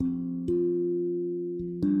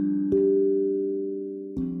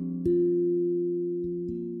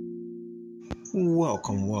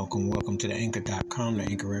Welcome to the Anchor.com, the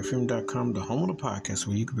AnchorFM.com, the home of the podcast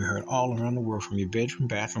where you can be heard all around the world from your bedroom,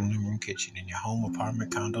 bathroom, living room, kitchen, in your home,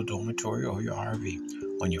 apartment, condo, dormitory, or your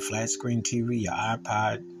RV, on your flat screen TV, your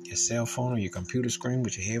iPod, your cell phone, or your computer screen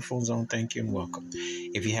with your headphones on. Thank you and welcome.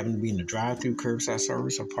 If you happen to be in the drive-through, curbside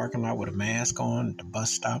service, or parking lot with a mask on, the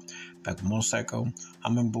bus stop, back with a motorcycle,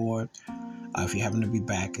 humming board, if you happen to be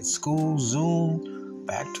back at school, Zoom,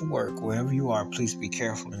 back to work, wherever you are, please be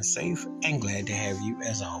careful and safe, and glad to have you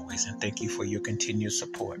as always, and thank you for your continued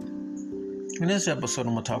support. In this episode,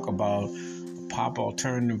 I'm going to talk about a pop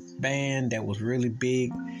alternative band that was really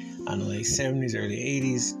big in the late 70s, early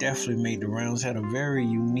 80s, definitely made the rounds, had a very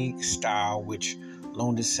unique style which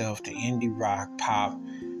loaned itself to indie rock, pop,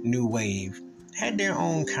 new wave, had their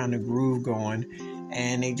own kind of groove going,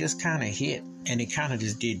 and they just kind of hit, and they kind of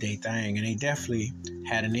just did their thing, and they definitely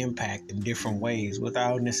had an impact in different ways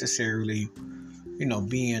without necessarily,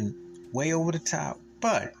 being way over the top,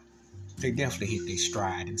 but they definitely hit their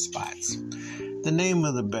stride in spots. The name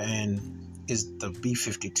of the band is the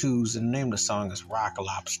B-52s, and the name of the song is Rock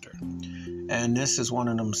Lobster. And this is one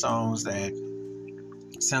of them songs that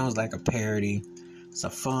sounds like a parody. It's a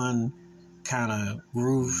fun kind of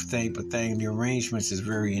groove type of thing. The arrangements is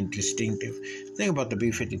very distinctive. The thing about the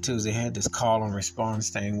B-52s, they had this call and response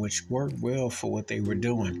thing which worked well for what they were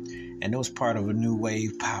doing, and it was part of a new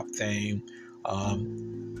wave pop thing.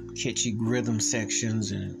 Catchy rhythm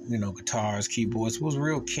sections and guitars, keyboards. It was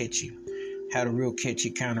real catchy, had a real catchy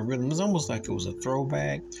kind of rhythm. It was almost like it was a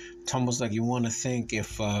throwback. It's almost like you want to think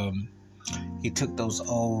if he took those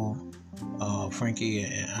old Frankie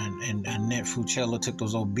and Annette Funicello took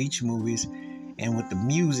those old beach movies, and with the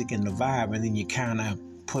music and the vibe, and then you kind of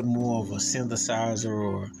put more of a synthesizer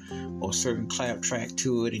or a certain clap track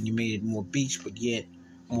to it, and you made it more beach, but yet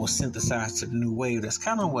more synthesized to the new wave. That's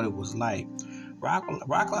kind of what it was like. Rock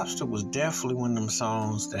Lobster was definitely one of them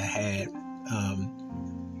songs that had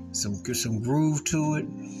some groove to it.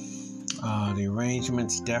 The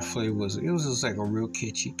arrangements definitely was just like a real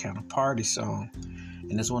catchy kind of party song.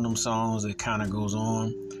 And it's one of them songs that kind of goes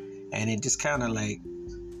on, and it just kind of like,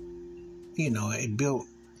 it built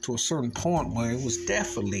to a certain point where it was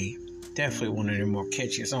definitely one of the more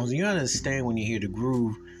catchy songs. You understand when you hear the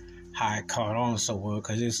groove, how it caught on so well,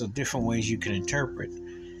 because there's different ways you can interpret.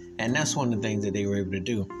 And that's one of the things that they were able to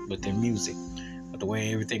do with their music. With the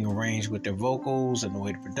way everything arranged with their vocals and the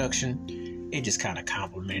way the production, it just kind of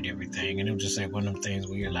complemented everything. And it was just like one of them things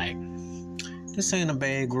where you're like, this ain't a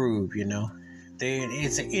bad groove,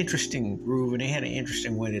 It's an interesting groove, and they had an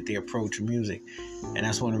interesting way that they approach music. And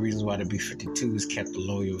that's one of the reasons why the B-52s kept a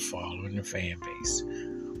loyal following and fan base.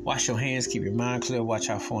 Wash your hands, keep your mind clear, watch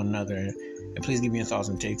out for another. And please give me your thoughts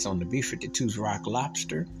and takes on the B-52s Rock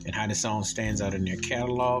Lobster and how the song stands out in their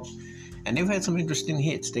catalog. And they've had some interesting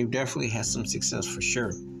hits. They've definitely had some success for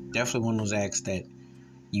sure. Definitely one of those acts that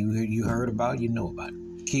you heard about, you know about.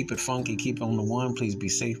 Keep it funky, keep it on the one. Please be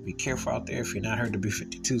safe, be careful out there. If you're not heard the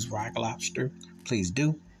B-52s Rock Lobster, please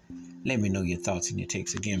do. Let me know your thoughts and your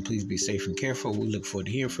takes. Again, please be safe and careful. We look forward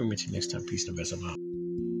to hearing from you. Until next time, peace and best of luck.